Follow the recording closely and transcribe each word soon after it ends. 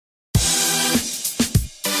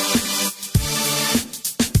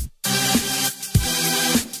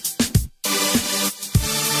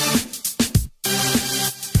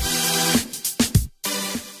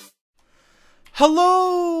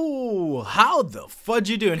Hello! How the fudge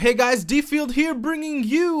you doing? Hey guys, D-Field here bringing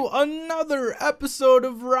you another episode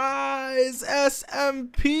of Rise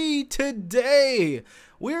SMP. Today,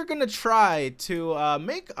 we're gonna try to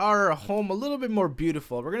make our home a little bit more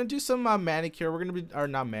beautiful. We're gonna do some manicure, we're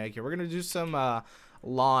gonna do some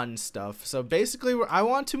lawn stuff. So basically, I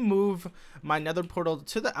want to move my nether portal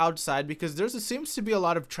to the outside because seems to be a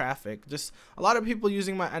lot of traffic, just a lot of people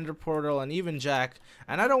using my ender portal and even Jack,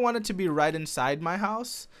 and I don't want it to be right inside my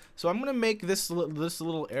house. So I'm gonna make this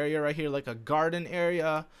little area right here like a garden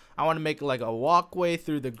area. I want to make like a walkway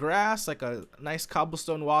through the grass, like a nice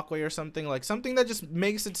cobblestone walkway or something, like something that just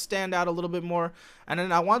makes it stand out a little bit more. And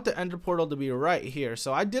then I want the ender portal to be right here.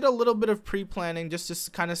 So I did a little bit of pre-planning just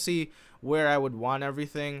to kind of see where I would want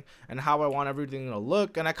everything and how I want everything to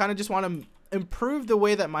look, and I kind of just want to improve the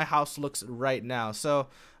way that my house looks right now. So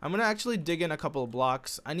I'm gonna actually dig in a couple of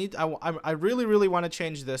blocks. I really want to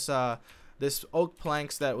change this this oak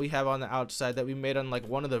planks that we have on the outside that we made on like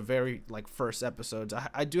one of the very first episodes.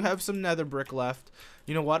 I do have some nether brick left.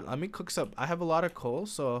 You know what, let me cook some. I have a lot of coal,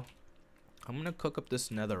 so I'm gonna cook up this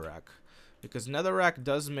netherrack, because netherrack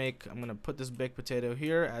does make, I'm gonna put this baked potato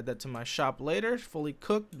here, add that to my shop later, fully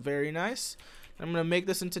cooked, very nice. I'm gonna make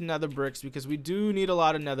this into nether bricks because we do need a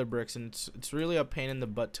lot of nether bricks, and it's really a pain in the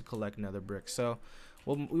butt to collect nether bricks. So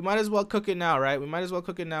we might as well cook it now, right? We might as well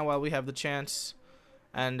cook it now while we have the chance,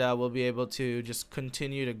 and we'll be able to just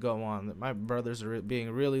continue to go on. My brothers are being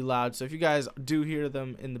really loud, so if you guys do hear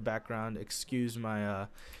them in the background, excuse my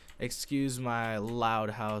loud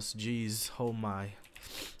house. Jeez, oh my.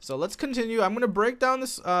 So let's continue. I'm gonna break down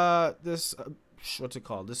this what's it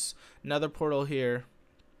called, this nether portal here.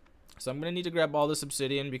 So I'm gonna need to grab all this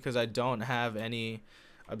obsidian because I don't have any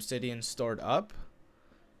obsidian stored up.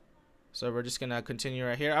 So we're just gonna continue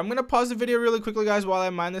right here. I'm gonna pause the video really quickly, guys, while I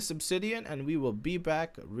mine this obsidian, and we will be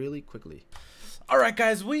back really quickly. Alright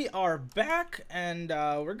guys, we are back, and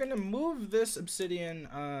we're gonna move this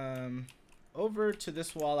obsidian over to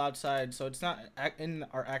this wall outside, so it's not in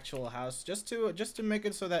our actual house, just to make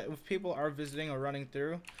it so that if people are visiting or running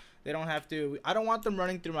through, they don't have to. I don't want them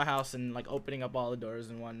running through my house and like opening up all the doors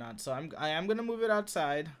and whatnot. So I am gonna move it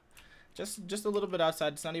outside, just a little bit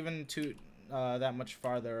outside. It's not even too that much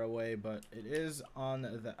farther away, but it is on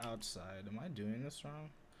the outside. Am I doing this wrong?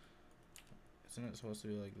 Isn't it supposed to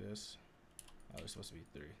be like this? Oh, it's supposed to be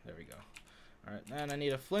 3. There we go. All right, and I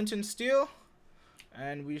need a flint and steel.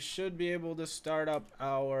 And we should be able to start up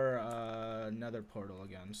our nether portal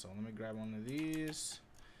again. So let me grab one of these,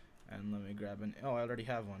 and let me grab an, oh, I already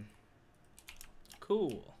have one.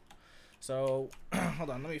 Cool. So hold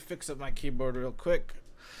on, let me fix up my keyboard real quick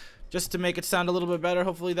just to make it sound a little bit better.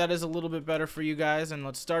 Hopefully that is a little bit better for you guys. And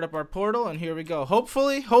let's start up our portal, and here we go.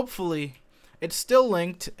 Hopefully it's still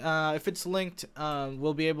linked. If it's linked,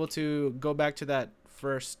 we'll be able to go back to that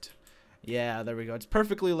first. Yeah, there we go. It's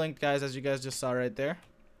perfectly linked, guys, as you guys just saw right there.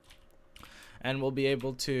 And we'll be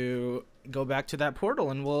able to go back to that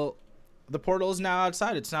portal, and the portal is now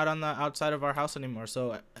outside. It's not on the outside of our house anymore.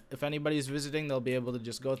 So if anybody's visiting, they'll be able to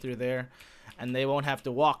just go through there, and they won't have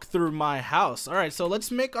to walk through my house. All right, so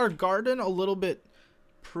let's make our garden a little bit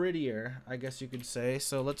prettier, I guess you could say.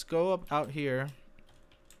 So let's go up out here.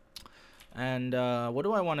 And what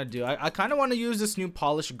do I want to do? I kind of want to use this new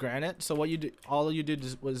polished granite. So what you do, all you did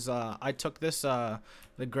was I took this the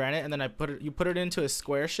granite, and then you put it into a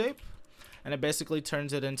square shape, and it basically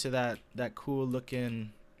turns it into that cool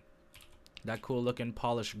looking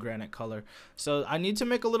polished granite color. So I need to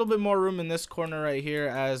make a little bit more room in this corner right here,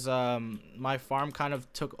 as my farm kind of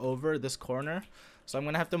took over this corner. So I'm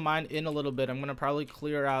gonna have to mine in a little bit. I'm gonna probably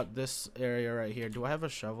clear out this area right here. Do I have a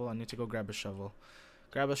shovel? I need to go grab a shovel.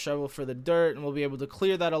 Grab a shovel for the dirt, and we'll be able to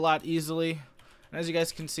clear that a lot easily. And as you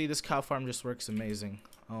guys can see, this cow farm just works amazing.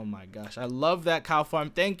 Oh my gosh, I love that cow farm.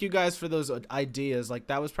 Thank you guys for those ideas. Like,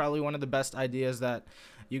 that was probably one of the best ideas that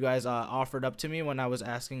you guys offered up to me when I was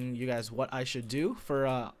asking you guys what I should do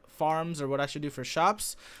for farms or what I should do for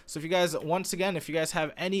shops. So if you guys, once again, if you guys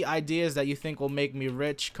have any ideas that you think will make me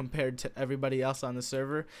rich compared to everybody else on the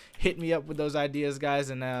server, hit me up with those ideas,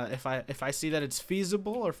 guys. And if I see that it's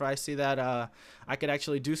feasible, or if I see that I could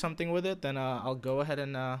actually do something with it, then I'll go ahead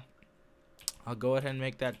and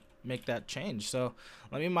make that change. So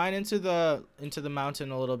let me mine into the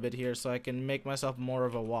mountain a little bit here, so I can make myself more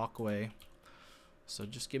of a walkway. So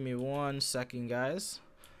just give me 1 second, guys.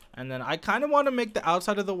 And then I kind of want to make the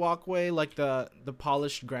outside of the walkway like the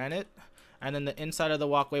polished granite, and then the inside of the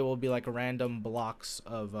walkway will be like random blocks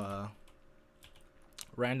of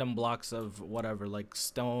whatever, like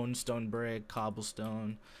stone brick,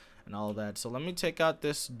 cobblestone, and all that. So let me take out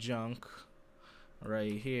this junk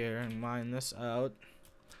right here and mine this out.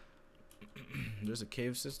 There's a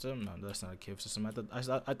cave system. No, that's not a cave system. I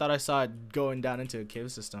thought I saw it going down into a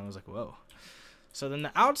cave system. I was like, whoa. So then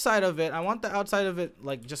the outside of it, I want the outside of it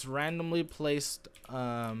like just randomly placed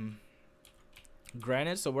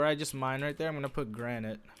granite. So where I just mined right there, I'm gonna put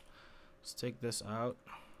granite. Let's take this out.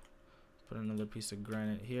 Put another piece of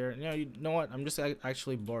granite here. You know what? I'm just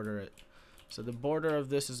actually border it. So the border of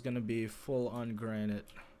this is gonna be full on granite,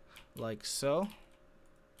 like so.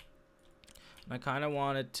 And I kind of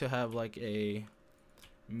want it to have like a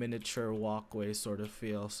miniature walkway sort of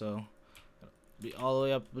feel. So be all the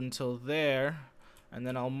way up until there. And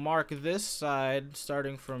then I'll mark this side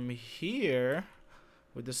starting from here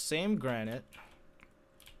with the same granite.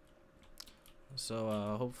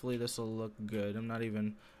 So hopefully this will look good. I'm not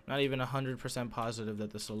even 100% positive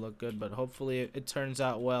that this will look good, but hopefully it turns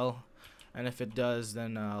out well. And if it does,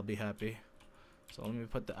 then I'll be happy. So let me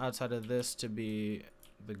put the outside of this to be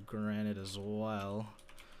the granite as well.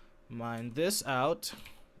 Mine this out.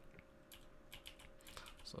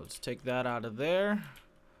 So let's take that out of there.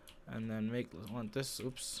 And then want this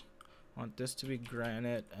to be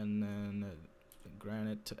granite, and then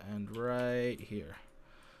granite to end right here.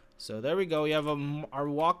 So there we go. We have our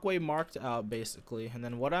walkway marked out basically. And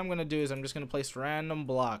then what I'm gonna do is I'm just gonna place random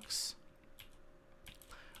blocks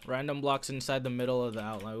inside the middle of the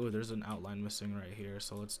outline. Ooh, there's an outline missing right here.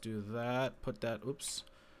 So let's do that. Put that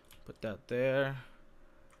there.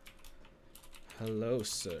 Hello,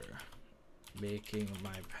 sir. Making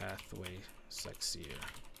my pathway sexier.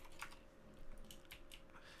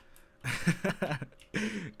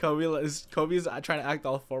 Kobe's trying to act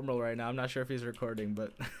all formal right now. I'm not sure if he's recording,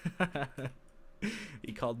 but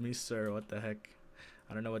he called me sir. What the heck?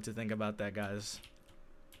 I don't know what to think about that, guys.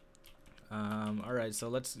 Alright, so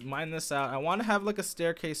let's mine this out. I want to have like a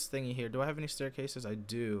staircase thingy here. Do I have any staircases? I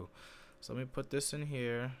do. So let me put this in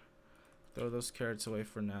here. Throw those carrots away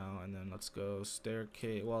for now, and then let's go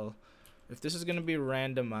staircase. Well, if this is gonna be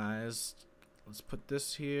randomized, let's put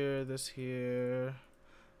this here,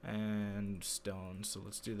 and stone. So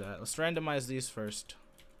let's do that. Let's randomize these first.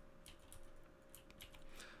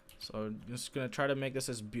 So I'm just gonna try to make this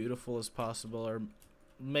as beautiful as possible, or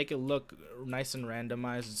make it look nice and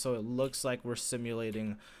randomized, so it looks like we're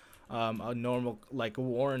simulating a normal, like,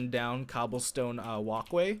 worn down cobblestone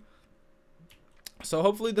walkway. So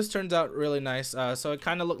hopefully this turns out really nice. So it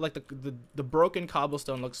kind of looked like the broken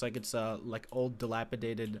cobblestone looks like it's like old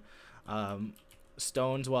dilapidated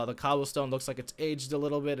stones, while the cobblestone looks like it's aged a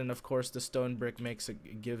little bit, and of course the stone brick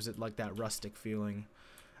gives it like that rustic feeling.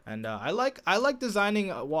 And I like designing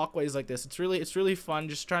walkways like this. It's really fun,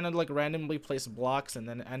 just trying to like randomly place blocks and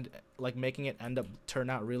then like making it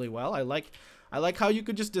turn out really well. I like how you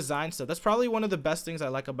could just design stuff. That's probably one of the best things I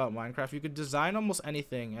like about Minecraft. You could design almost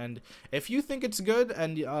anything, and if you think it's good,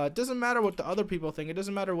 and it doesn't matter what the other people think, it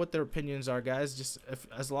doesn't matter what their opinions are, guys. Just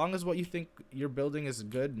as long as what you think you're building is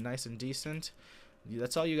good, nice and decent,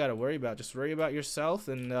 that's all you got to worry about. Just worry about yourself,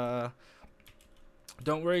 and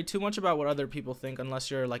don't worry too much about what other people think, unless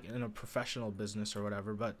you're like in a professional business or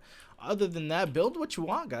whatever. But other than that, build what you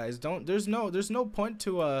want, guys. There's no point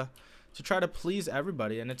to try to please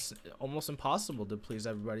everybody, and it's almost impossible to please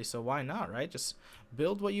everybody. So why not, right? Just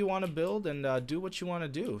build what you want to build, and do what you want to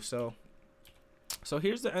do. So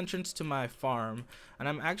here's the entrance to my farm, and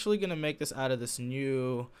I'm actually gonna make this out of this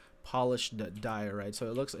new polished diorite.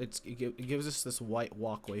 So it gives us this white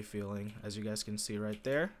walkway feeling, as you guys can see right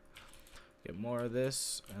there. Get more of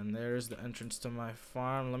this, and there's the entrance to my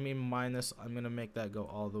farm. Let me mine this. I'm gonna make that go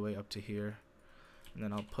all the way up to here, and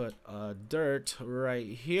then I'll put dirt right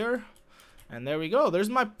here, and there we go. There's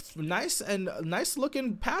my nice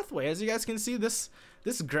looking pathway. As you guys can see, this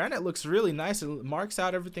granite looks really nice. It marks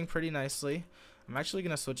out everything pretty nicely. I'm actually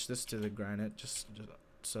gonna switch this to the granite just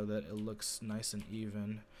so that it looks nice and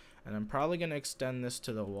even, and I'm probably gonna extend this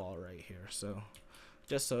to the wall right here, so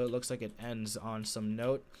just so it looks like it ends on some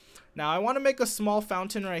note. Now I want to make a small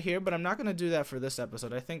fountain right here, but I'm not going to do that for this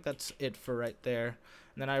episode. I think that's it for right there.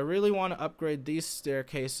 And then I really want to upgrade these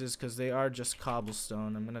staircases because they are just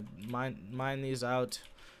cobblestone. I'm going to mine these out,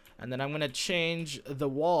 and then I'm going to change the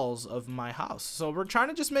walls of my house. So we're trying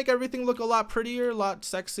to just make everything look a lot prettier, a lot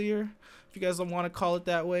sexier, if you guys don't want to call it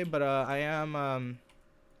that way. But I am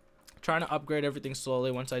trying to upgrade everything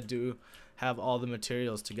slowly once I do have all the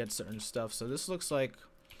materials to get certain stuff. So this looks like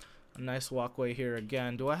a nice walkway here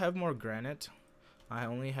again. Do I have more granite? I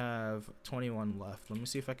only have 21 left. Let me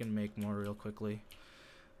see if I can make more real quickly.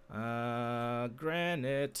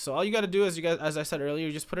 Granite. So all you got to do is, as I said earlier,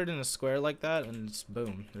 you just put it in a square like that, and it's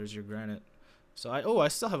boom, there's your granite. So I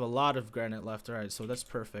still have a lot of granite left. All right, so that's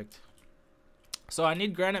perfect. So I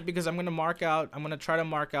need granite because I'm gonna try to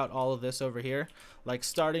mark out all of this over here. Like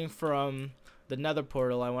starting from the nether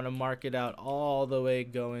portal, I want to mark it out all the way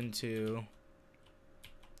going to,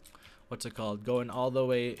 what's it called? Going all the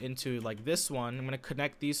way into like this one. I'm gonna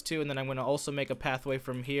connect these two, and then I'm gonna also make a pathway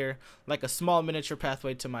from here, like a small miniature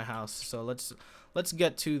pathway to my house. So let's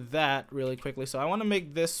get to that really quickly. So I want to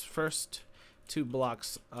make this first 2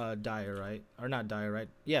 blocks diorite, or not diorite.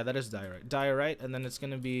 Yeah, that is diorite. Diorite, and then it's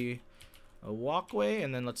gonna be a walkway,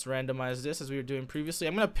 and then let's randomize this as we were doing previously.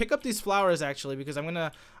 I'm gonna pick up these flowers actually because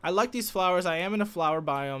I like these flowers. I am in a flower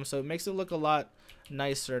biome, so it makes it look a lot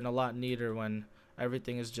nicer and a lot neater when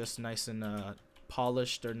everything is just nice and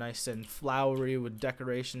polished or nice and flowery with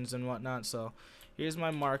decorations and whatnot. So here's my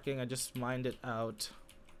marking. I just mined it out.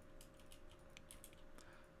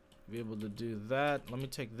 Be able to do that. Let me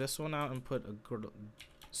take this one out and put a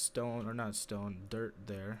stone, or not stone, dirt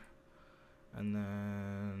there. And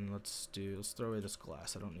then let's throw away this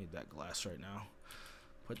glass. I don't need that glass right now.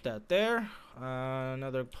 Put that there.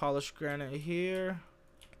 Another polished granite here.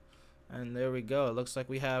 And there we go. It looks like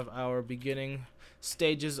we have our beginning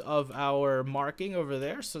stages of our marking over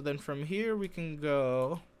there. So then from here we can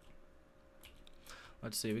go,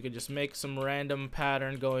 let's see, we could just make some random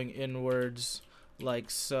pattern going inwards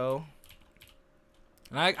like so.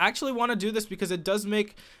 And I actually want to do this because it does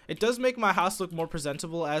make my house look more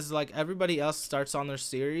presentable as like everybody else starts on their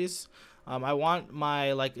series. I want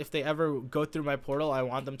my, like, if they ever go through my portal, I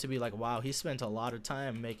want them to be like, wow, he spent a lot of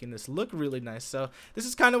time making this look really nice. So this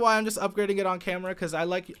is kind of why I'm just upgrading it on camera, because I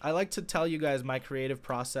like to tell you guys my creative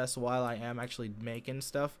process while I am actually making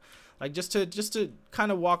stuff. Like just to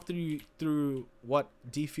kind of walk through what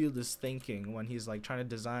Dfield is thinking when he's like trying to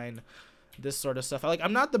design this sort of stuff.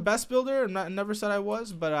 I'm not the best builder. I never said I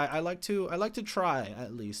was, but I like to try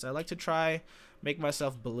at least. I like to try make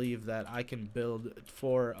myself believe that I can build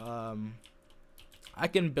for I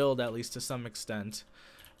can build at least to some extent.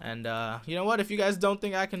 And you know what, if you guys don't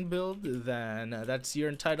think I can build, then you're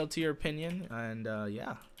entitled to your opinion. And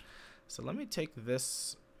yeah, so let me take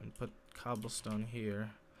this and put cobblestone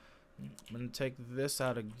here. I'm gonna take this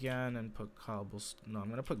out again and put cobblestone. No, I'm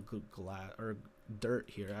gonna put glass or dirt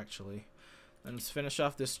here actually. And let's finish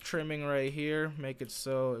off this trimming right here, make it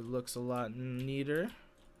so it looks a lot neater,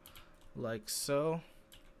 like so.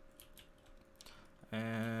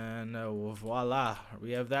 And voila,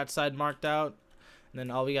 we have that side marked out. And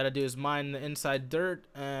then all we gotta do is mine the inside dirt,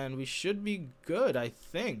 and we should be good, I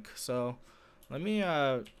think. So let me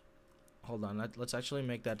hold on, let's actually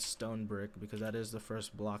make that stone brick, because that is the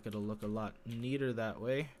first block. It'll look a lot neater that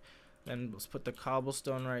way. Then let's put the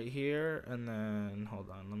cobblestone right here, and then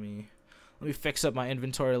hold on, let me fix up my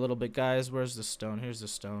inventory a little bit, guys. Where's the stone? Here's the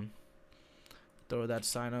stone. Throw that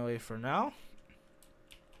sign away for now.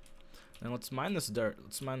 And let's mine this dirt.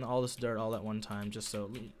 Let's mine all this dirt all at one time, just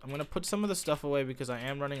so I'm gonna put some of the stuff away because I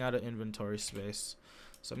am running out of inventory space.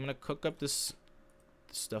 So I'm gonna cook up this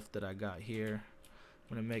stuff that I got here.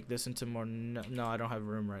 I'm gonna make this into more. No, I don't have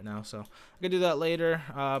room right now, so I'm gonna do that later.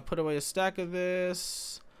 Put away a stack of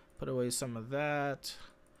this. Put away some of that.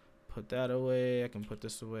 Put that away. I can put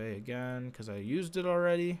this away again because I used it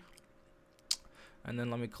already. And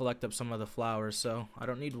then let me collect up some of the flowers. So I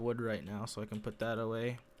don't need wood right now, so I can put that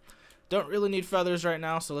away. Don't really need feathers right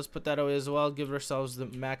now, so let's put that away as well. Give ourselves the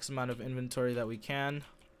max amount of inventory that we can.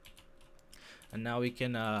 And now we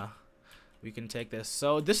can take this.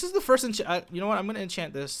 So this is the first you know what? I'm gonna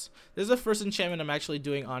enchant this. This is the first enchantment I'm actually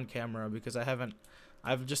doing on camera because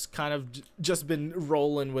I've just kind of just been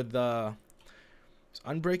rolling with the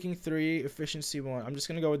Unbreaking 3, Efficiency 1. I'm just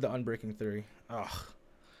gonna go with the Unbreaking 3. Ugh.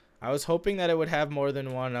 I was hoping that it would have more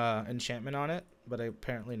than one enchantment on it, but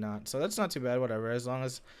apparently not. So that's not too bad, whatever. As long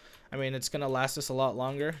as, I mean, it's gonna last us a lot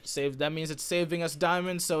longer. That means it's saving us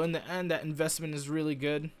diamonds, so in the end, that investment is really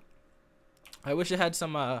good. I wish it had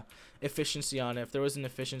some efficiency on it. If there was an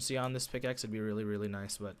efficiency on this pickaxe, it'd be really, really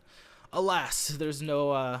nice. But alas, there's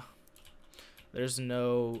no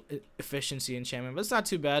efficiency enchantment. But it's not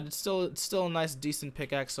too bad. It's still a nice, decent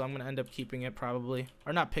pickaxe. So I'm gonna end up keeping it probably,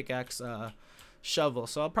 or not pickaxe, shovel.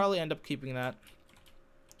 So I'll probably end up keeping that.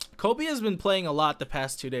 Kobe has been playing a lot the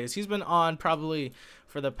past 2 days. He's been on probably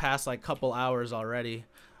for the past like couple hours already.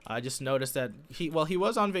 I just noticed that he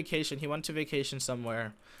was on vacation. He went to vacation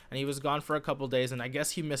somewhere, and he was gone for a couple days. And I guess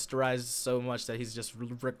he missed Rise so much that he's just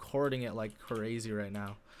recording it like crazy right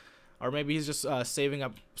now. Or maybe he's just saving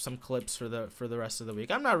up some clips for the rest of the week.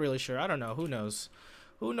 I'm not really sure. I don't know. Who knows?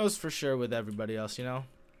 Who knows for sure with everybody else, you know?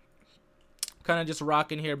 Kind of just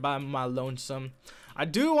rocking here by my lonesome. I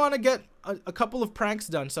do want to get a couple of pranks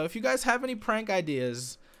done. So if you guys have any prank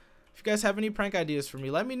ideas, If you guys have any prank ideas for me,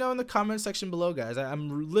 let me know in the comment section below, guys.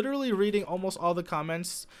 I'm literally reading almost all the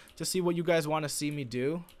comments to see what you guys want to see me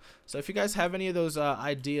do. So if you guys have any of those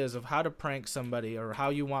ideas of how to prank somebody, or how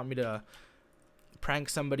you want me to prank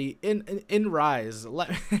somebody in Rise,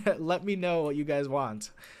 let me know what you guys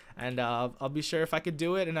want. And I'll be sure if I could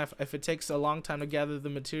do it, and if it takes a long time to gather the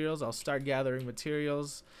materials, I'll start gathering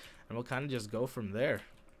materials, and we'll kind of just go from there.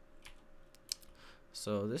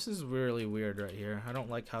 So this is really weird right here. I don't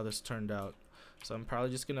like how this turned out. So I'm probably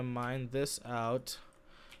just gonna mine this out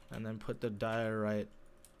and then put the diorite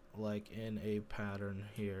like in a pattern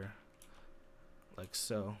here, like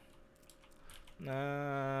so.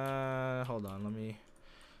 Hold on, let me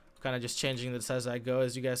kind of just changing this as I go,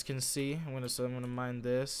 as you guys can see. I'm gonna mine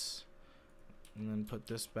this and then put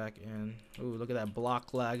this back in. Ooh, look at that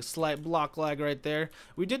block lag, slight block lag right there.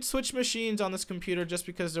 We did switch machines on this computer just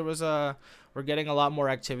because there was we're getting a lot more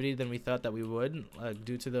activity than we thought that we would,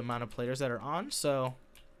 due to the amount of players that are on. So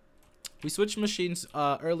we switched machines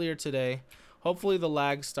earlier today. Hopefully the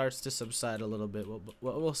lag starts to subside a little bit.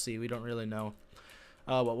 We'll see. We don't really know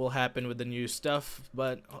what will happen with the new stuff,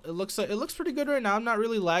 but it looks pretty good right now. I'm not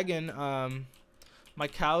really lagging. My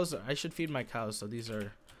cows, I should feed my cows, so these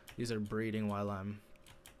are breeding while I'm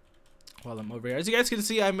over here. As you guys can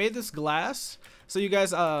see, I made this glass, so you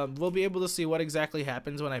guys will be able to see what exactly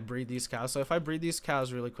happens when I breed these cows. So if I breed these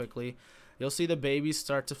cows really quickly, you'll see the babies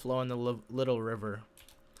start to flow in the little river.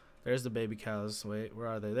 There's the baby cows. Wait, where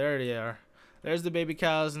are they? There they are. There's the baby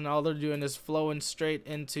cows, and all they're doing is flowing straight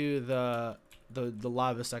into the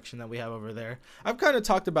lava section that we have over there. I've kind of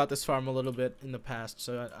talked about this farm a little bit in the past,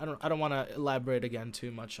 so I don't want to elaborate again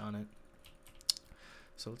too much on it.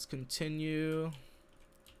 So let's continue.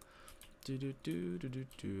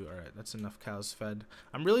 Alright, that's enough cows fed.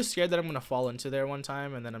 I'm really scared that I'm gonna fall into there one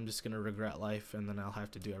time, and then I'm just gonna regret life, and then I'll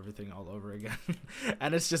have to do everything all over again.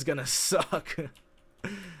 And it's just gonna suck.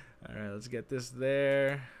 Alright, let's get this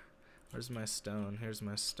there. Where's my stone? Here's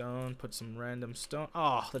my stone. Put some random stone.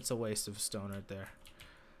 Oh, that's a waste of stone right there.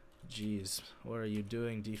 Jeez, what are you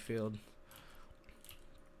doing, D-Field?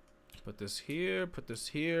 Put this here. Put this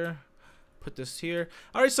here. Put this here.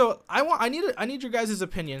 All right, so I need your guys'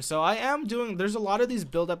 opinion. So I am doing, there's a lot of these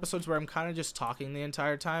build episodes where I'm kind of just talking the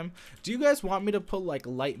entire time. Do you guys want me to put like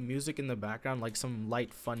light music in the background, like some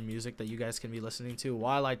light fun music that you guys can be listening to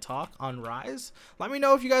while I talk on Rise? Let me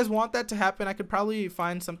know if you guys want that to happen. I could probably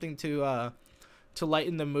find something to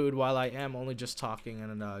lighten the mood while I am only just talking,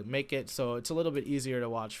 and make it so it's a little bit easier to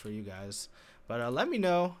watch for you guys. But let me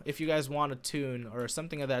know if you guys want a tune or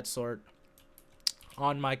something of that sort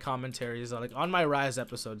on my commentaries, like on my Rise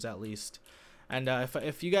episodes at least. And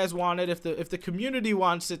if you guys want it, if the community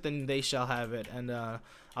wants it, then they shall have it. And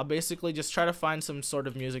I'll basically just try to find some sort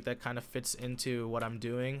of music that kind of fits into what I'm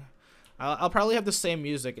doing. I'll probably have the same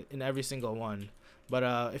music in every single one.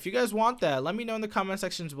 But if you guys want that, let me know in the comment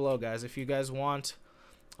sections below, guys. If you guys want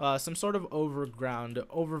some sort of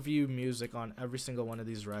overview music on every single one of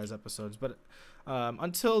these Rise episodes. But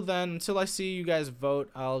until then, until I see you guys vote,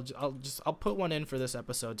 I'll put one in for this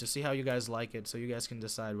episode to see how you guys like it, so you guys can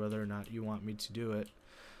decide whether or not you want me to do it.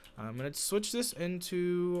 I'm gonna switch this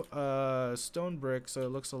into stone brick so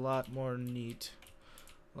it looks a lot more neat,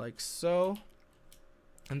 like so.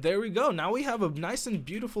 And there we go. Now we have a nice and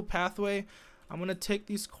beautiful pathway. I'm gonna take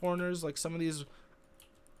these corners, like some of these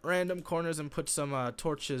random corners, and put some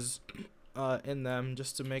torches in them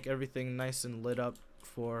just to make everything nice and lit up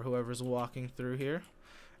for whoever's walking through here.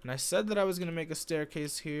 And I said that I was gonna make a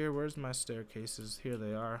staircase here. Where's my staircases? Here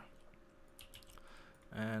they are.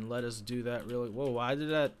 And let us do that really. Whoa, why did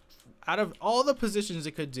that? Out of all the positions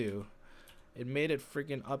it could do, it made it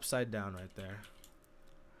freaking upside down right there.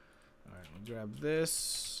 Alright, we'll grab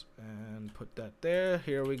this and put that there.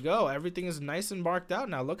 Here we go. Everything is nice and marked out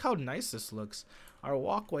now. Look how nice this looks. Our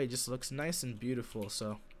walkway just looks nice and beautiful.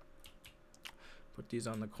 So put these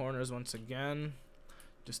on the corners once again,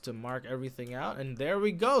 just to mark everything out. And there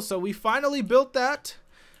we go. So we finally built that.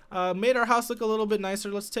 Made our house look a little bit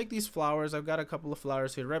nicer. Let's take these flowers. I've got a couple of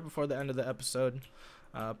flowers here right before the end of the episode.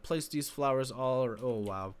 Place these flowers all. Oh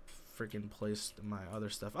wow, freaking placed my other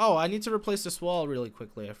stuff. Oh, I need to replace this wall really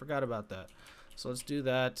quickly. I forgot about that. So let's do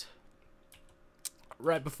that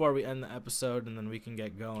right before we end the episode, and then we can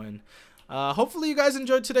get going. Hopefully you guys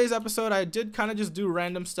enjoyed today's episode. I did kind of just do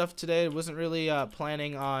random stuff today. I wasn't really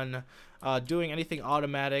planning on doing anything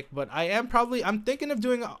automatic, but I'm thinking of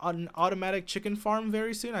doing an automatic chicken farm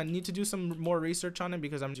very soon. I need to do some more research on it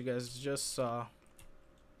because you guys just saw.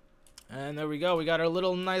 And there we go. We got our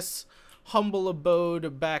little nice humble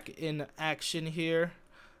abode back in action here.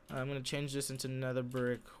 I'm going to change this into nether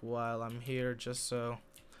brick while I'm here, just so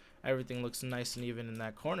everything looks nice and even in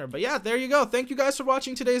that corner. But yeah, there you go. Thank you guys for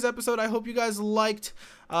watching today's episode. I hope you guys liked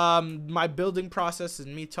my building process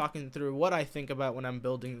and me talking through what I think about when I'm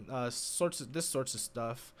building this sorts of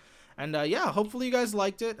stuff. And yeah, hopefully you guys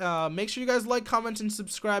liked it. Make sure you guys like, comment, and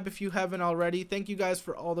subscribe if you haven't already. Thank you guys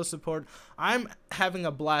for all the support. I'm having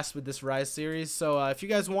a blast with this Rise series. So if you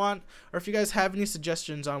guys want, or if you guys have any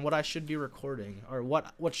suggestions on what I should be recording, or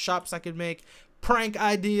what shops I could make, prank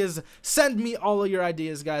ideas, send me all of your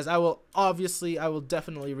ideas, guys. I will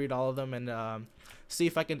definitely read all of them and see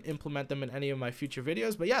if I can implement them in any of my future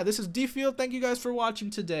videos. But yeah, this is Dfield. Thank you guys for watching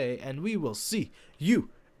today, and we will see you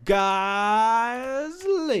guys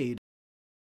later.